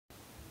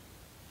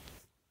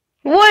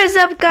What is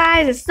up,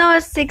 guys? It's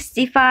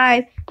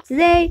Noah65.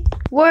 Today,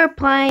 we're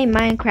playing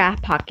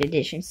Minecraft Pocket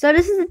Edition. So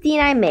this is a theme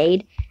I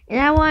made,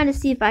 and I wanted to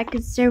see if I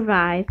could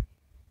survive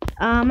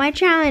my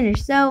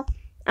challenge. So,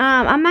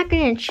 I'm not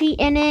going to cheat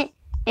in it,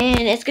 and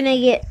it's going to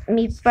get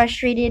me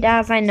frustrated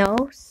as I know.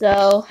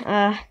 So,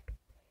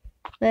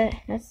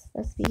 let's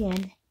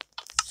begin.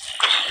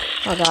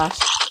 Oh gosh.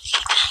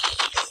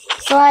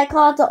 So I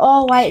call it the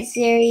All White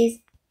series,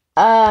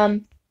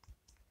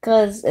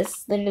 because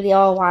it's literally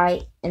all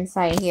white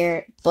inside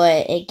here,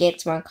 but it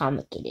gets more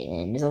complicated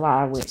and there's a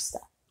lot of weird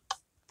stuff.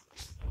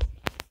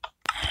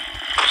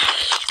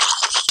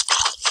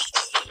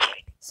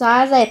 So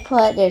as I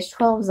put, there's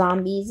 12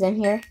 zombies in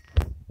here.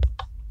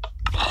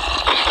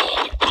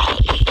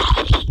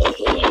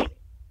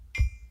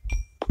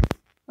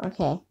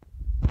 Okay.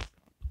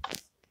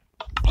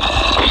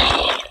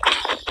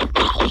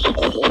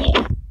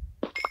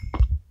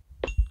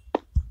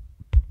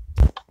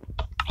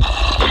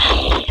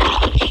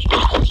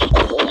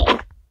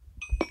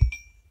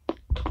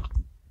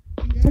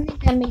 I don't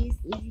think that makes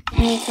it easy for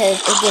me because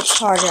it gets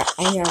harder.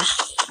 I know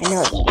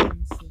that.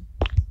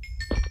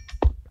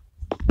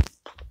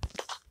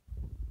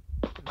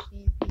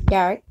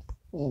 Dark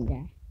and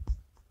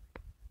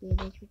they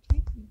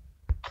protect me.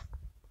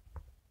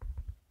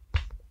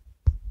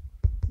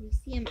 You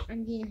see,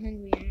 I'm getting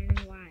hungry. I don't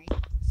know why.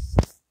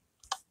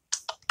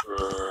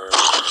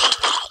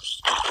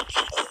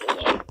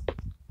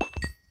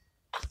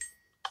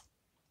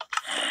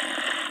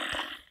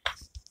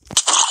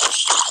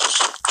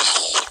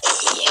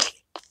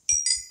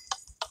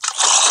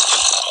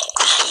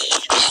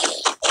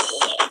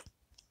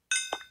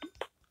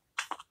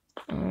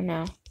 Oh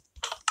no.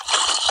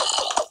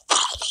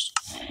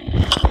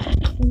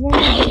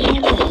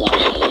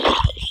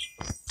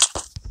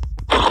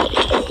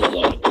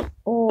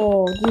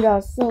 Oh, dude, I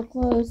was so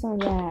close on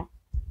that.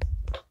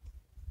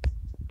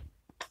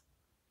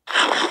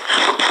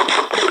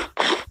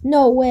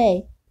 No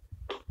way.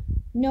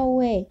 No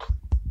way.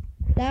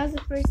 That was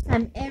the first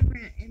time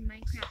ever in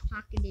Minecraft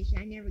Pocket Edition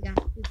I never got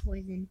food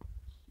poisoned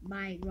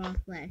by raw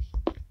flesh.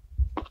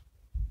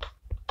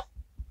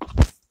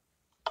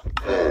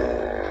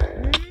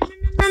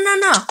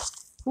 No.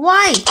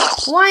 Why?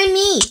 Why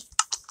me?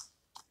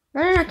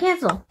 No,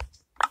 cancel.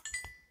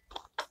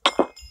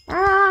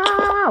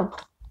 Ow!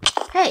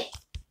 Hey!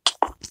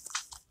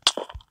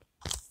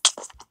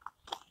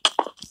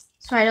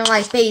 That's why I don't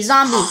like baby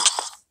zombies.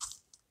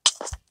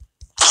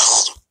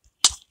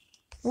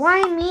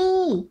 Why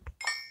me?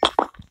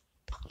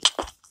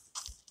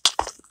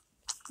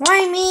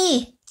 Why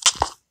me?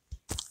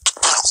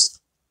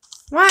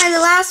 Why the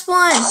last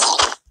one?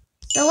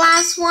 The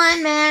last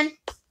one, man.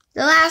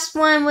 The last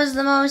one was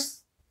the most.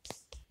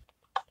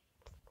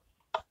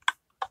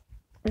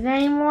 Is there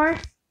any more?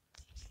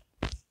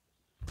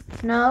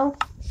 No?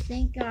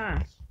 Thank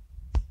gosh.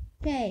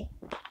 Okay.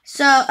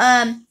 So,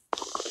 there's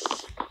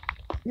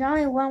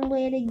only one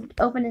way to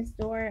open this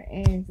door,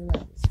 and it's a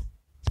little.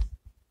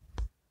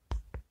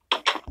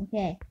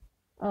 Okay.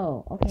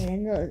 Oh, okay.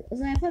 Then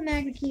so I put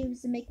magnet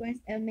cubes to make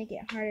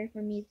it harder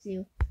for me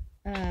to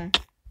ow.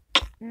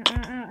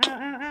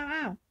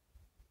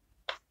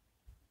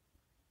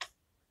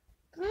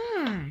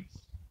 Gosh.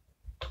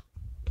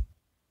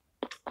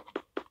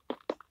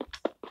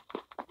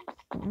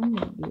 What I'm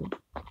gonna do.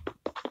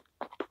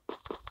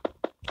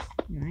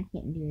 No, I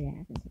can't do that.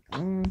 It's gonna take a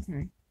long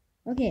time.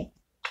 Okay.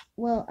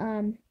 Well, I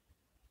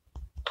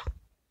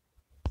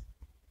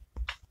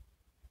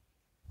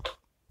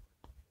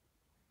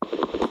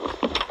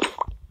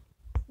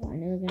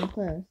knew it was gonna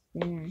close,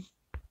 didn't I?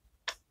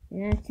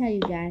 Didn't I tell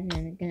you guys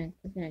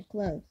it's gonna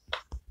close?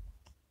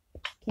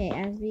 Okay,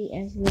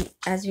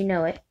 as we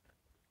know it,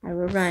 I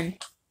will run.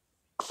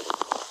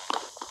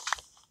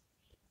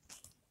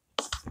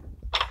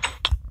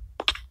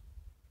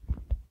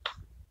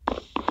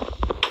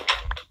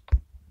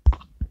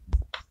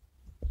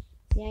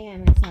 See, I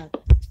got myself.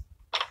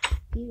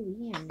 Ew,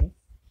 yeah,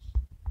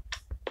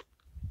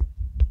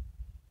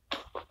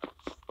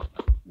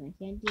 I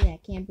can't do that. I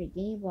can't break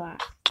any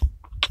blocks.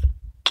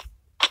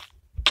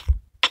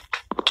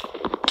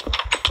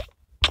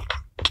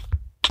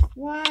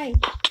 Why?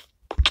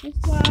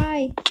 That's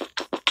why.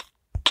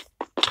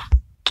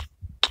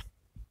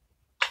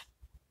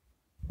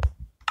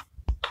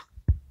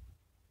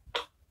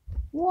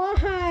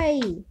 Why?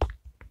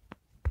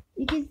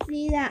 You can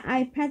see that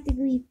I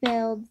practically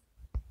failed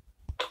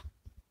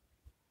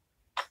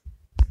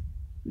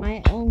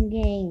my own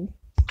game.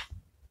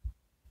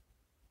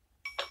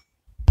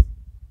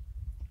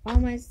 All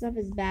my stuff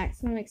is back.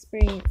 Some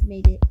experience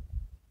made it.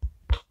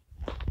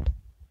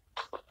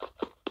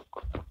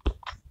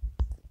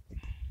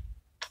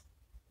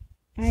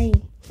 I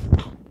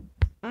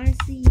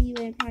honestly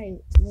would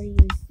probably use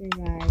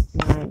survive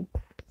mine.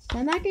 So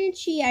I'm not gonna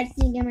cheat. I just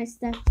need to get my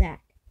stuff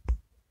back.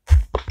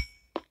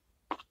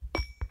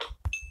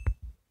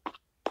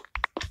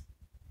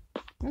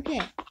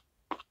 Okay.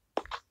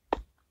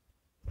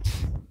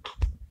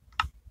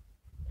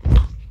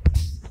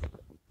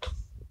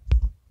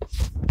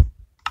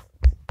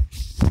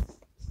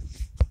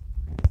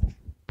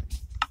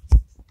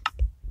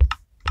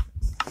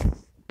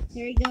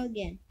 Here we go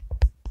again.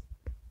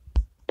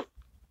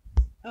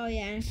 Oh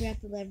yeah, and I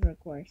forgot the lever, of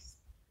course.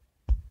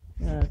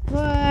 Of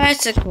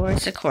course.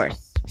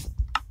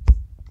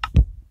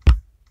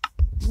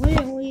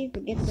 Wouldn't we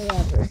forget the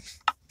lever?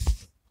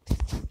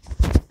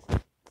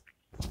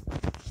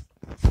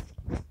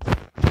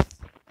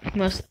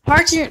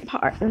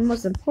 The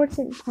most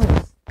important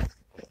part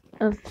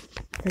of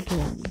the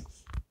game.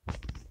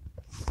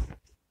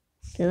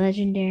 The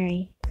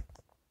legendary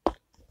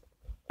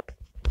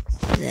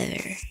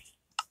lever.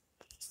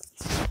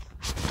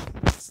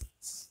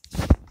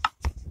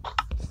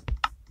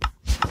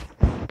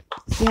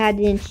 See how I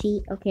didn't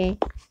cheat? Okay.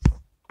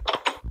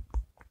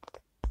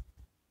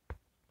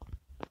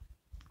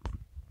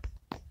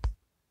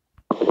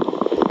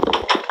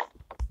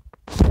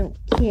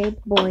 Okay,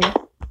 boy.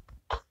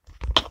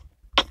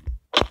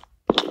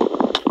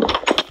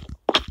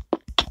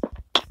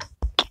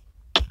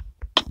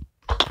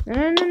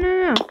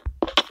 No.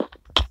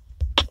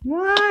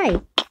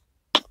 Why?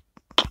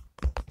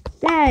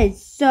 That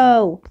is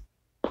so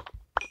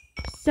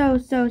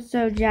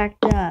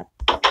jacked up.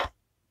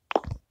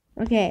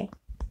 Okay.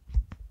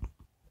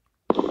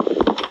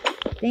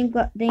 Thank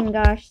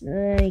gosh,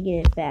 let me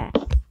get it back.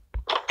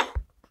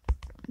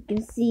 You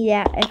can see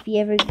that if you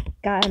ever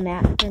got a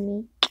map for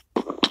me.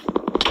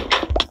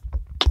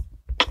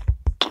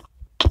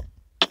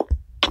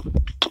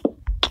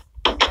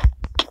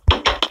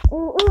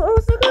 Oh,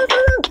 so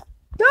close.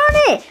 Darn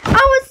it! I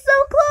was so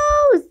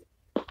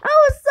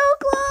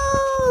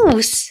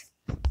close!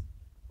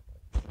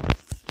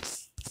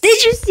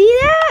 Did you see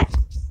that?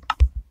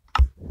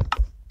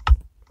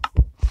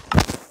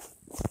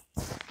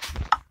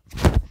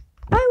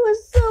 I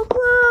was so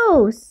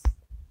close!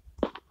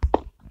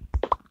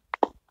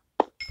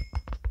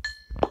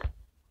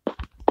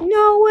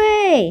 No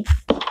way!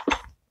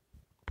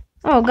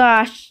 Oh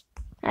gosh,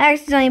 I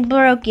accidentally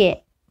broke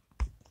it.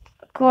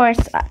 Of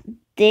course,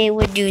 they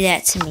would do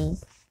that to me.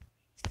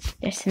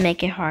 Just to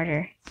make it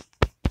harder.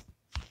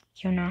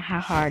 You don't know how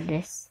hard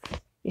this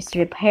is to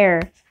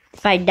repair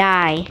if I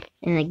die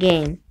in the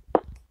game.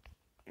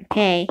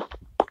 Okay?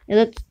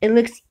 It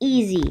looks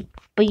easy,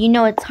 but you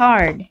know it's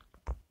hard.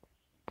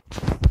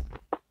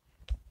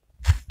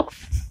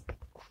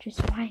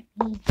 Just why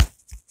me?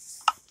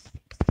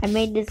 I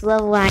made this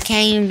level and I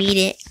can't even beat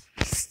it.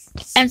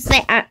 I'm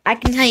saying I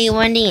can tell you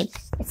one thing.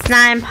 It's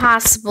not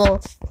impossible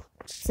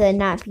to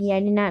not beat. I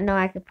did not know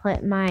I could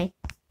put my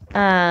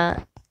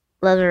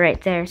lever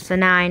right there. So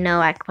now I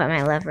know I can put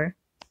my lever.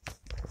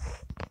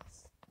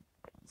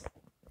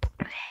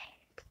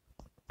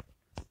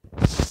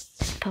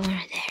 Put one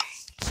right there.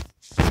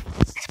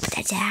 Let's put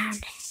that down.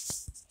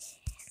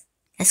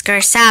 Let's go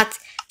south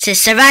to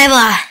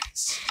survival.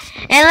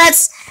 And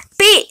let's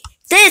beat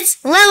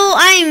this level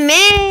I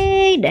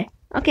made.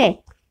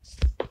 Okay.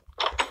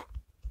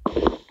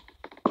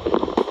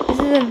 This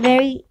is a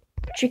very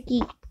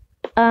tricky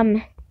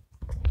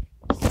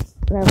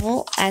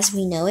level as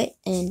we know it.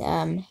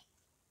 And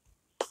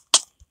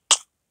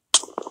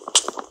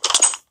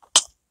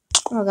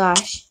oh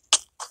gosh.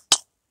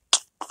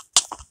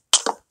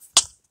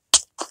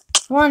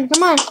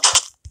 Come on.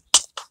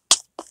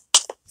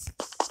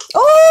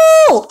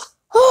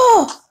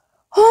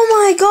 Oh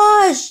my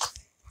gosh.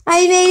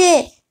 I made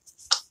it.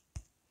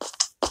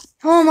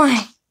 Oh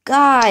my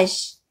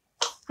gosh.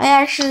 I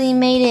actually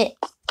made it.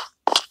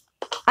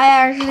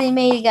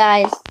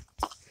 Guys.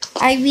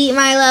 I beat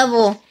my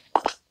level.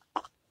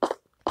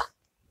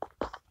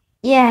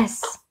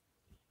 Yes.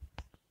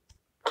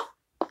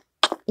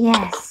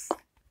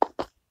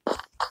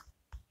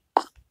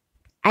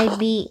 I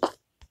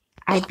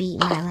beat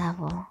my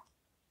level.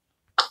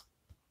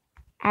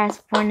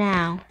 As for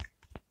now,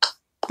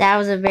 that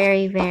was a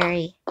very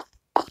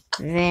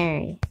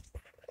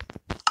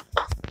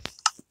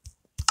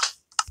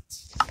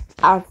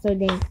I was so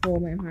thankful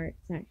my heart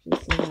actually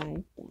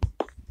survived that.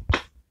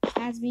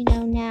 As we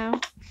know now,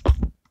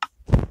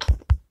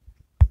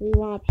 we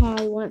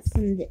probably want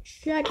some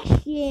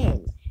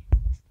destruction.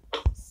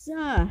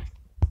 So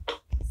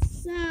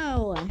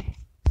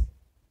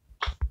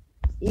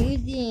you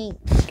think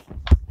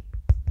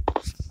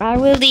I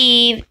will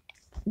leave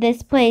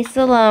this place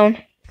alone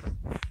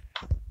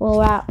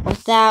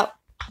without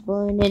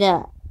blowing it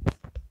up?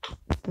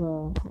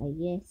 Well, I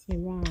guess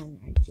you're wrong,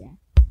 aren't you?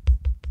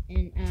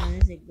 And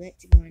there's a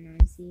glitch going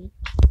on. See?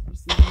 You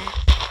see that?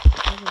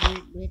 There's a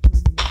weird glitch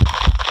on me.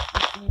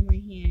 Oh my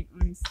hand,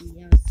 honestly,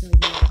 that was so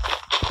weird.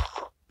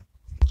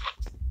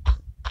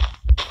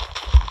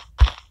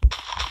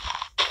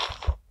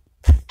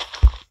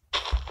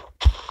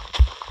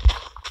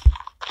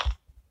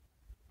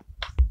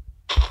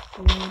 I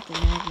want the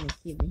magnet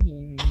cube in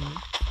here right now.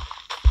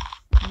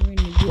 We're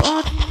gonna do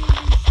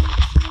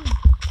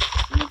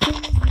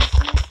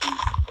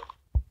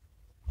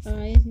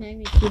this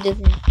magnet cube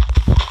doesn't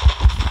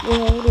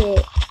explode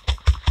it.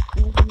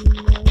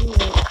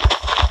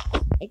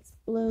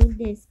 Explode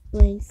this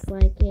place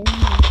like it. I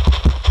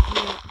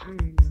don't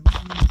know. I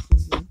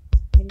just started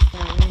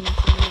running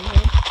something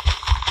right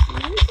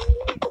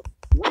here.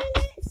 Why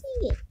not see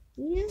it?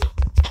 You know?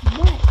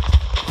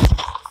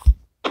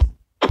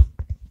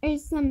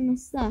 some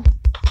stuff.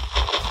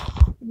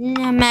 Then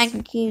I have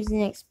magma cubes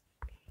and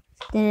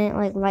then it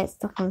like lights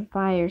stuff on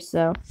fire.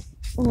 So,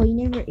 oh,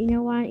 you want to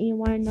know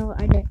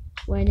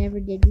what I never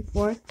did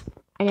before?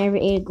 I never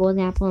ate a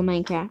golden apple in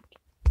Minecraft.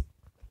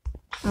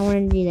 I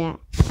want to do that.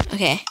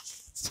 Okay.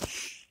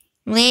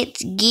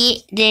 Let's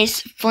get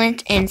this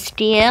flint and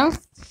steel.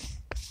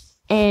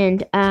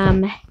 And,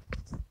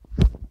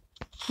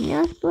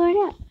 let's blow it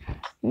up.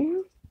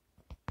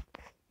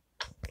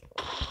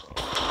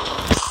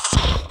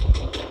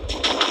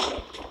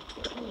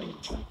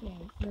 Okay,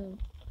 so,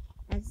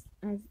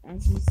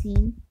 as you've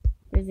seen,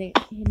 there's a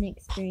hidden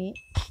experience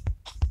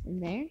in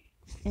there.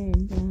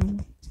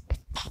 And,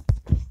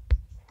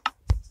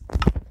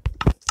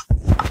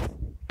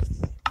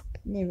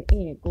 never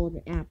ate a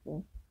golden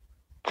apple.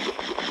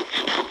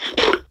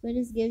 So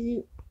this gives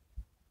you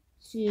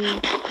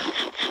 2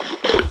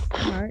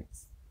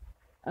 parts.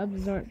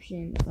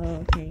 Absorption. Oh,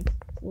 okay.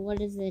 Well,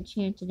 what is the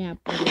enchanted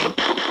apple do?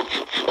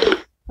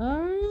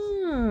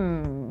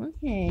 Oh,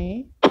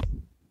 okay.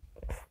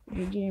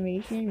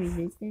 Regeneration,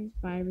 resistance,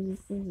 fire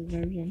resistance,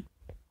 absorption.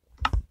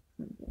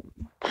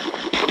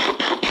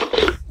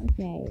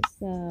 Okay,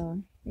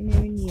 so I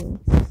never knew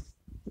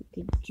you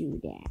could do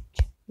that.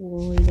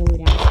 Well, you know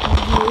what I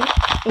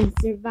can do in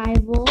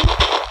survival?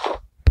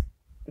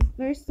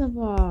 First of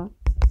all,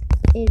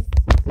 it's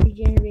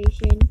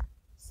regeneration.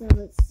 So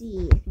let's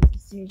see if I can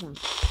survive.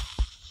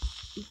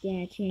 You get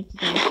a chance to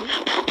die.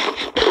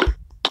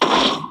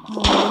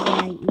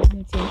 Oh, there's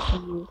no chance for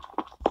you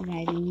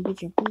surviving. You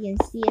get your flint and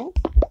steel.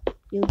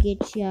 You'll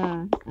get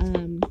your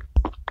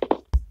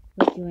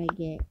what do I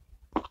get?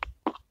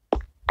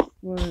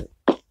 For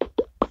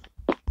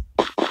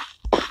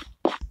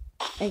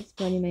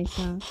exploding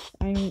myself.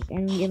 I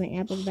don't get my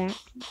apples back,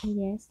 I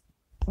guess.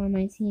 Or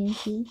my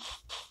TNT.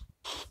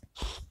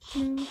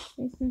 No,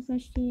 there's no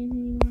such thing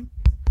anymore.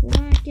 Well,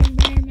 I can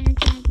burn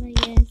myself, I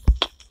guess.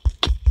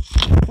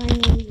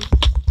 Finally,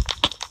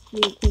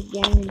 we take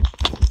damage.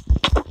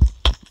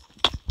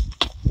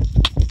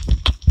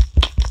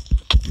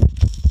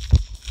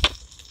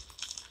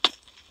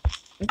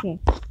 Okay.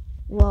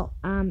 Well,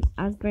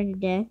 I was burned to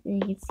death, and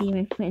you can see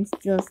my flint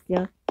still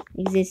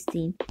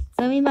existing.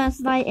 So we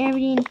must light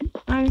everything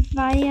on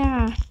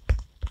fire.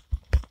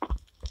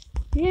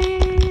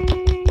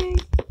 Yay!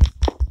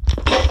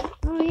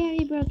 Oh yeah,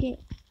 we broke it.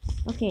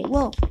 Okay,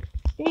 well,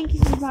 thank you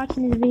for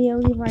watching this video.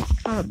 Leave a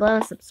like, comment below,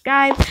 and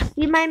subscribe.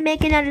 We might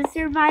make another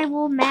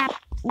survival map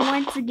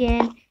once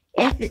again.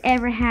 If it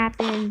ever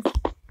happens,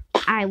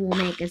 I will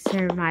make a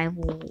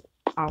survival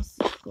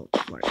obstacle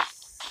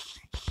course.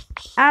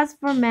 As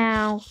for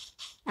now,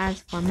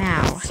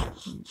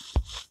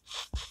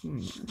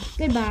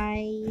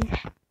 goodbye.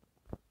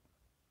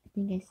 I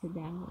think I said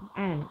that one.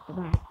 I don't know.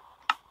 Goodbye.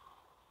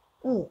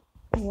 Oh,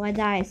 I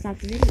died. I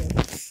stopped the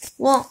video.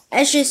 Well,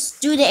 let's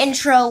just do the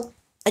intro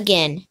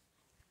again.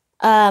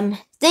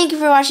 Thank you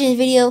for watching this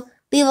video.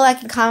 Leave a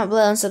like and comment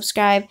below and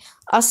subscribe.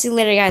 I'll see you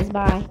later, guys.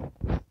 Bye.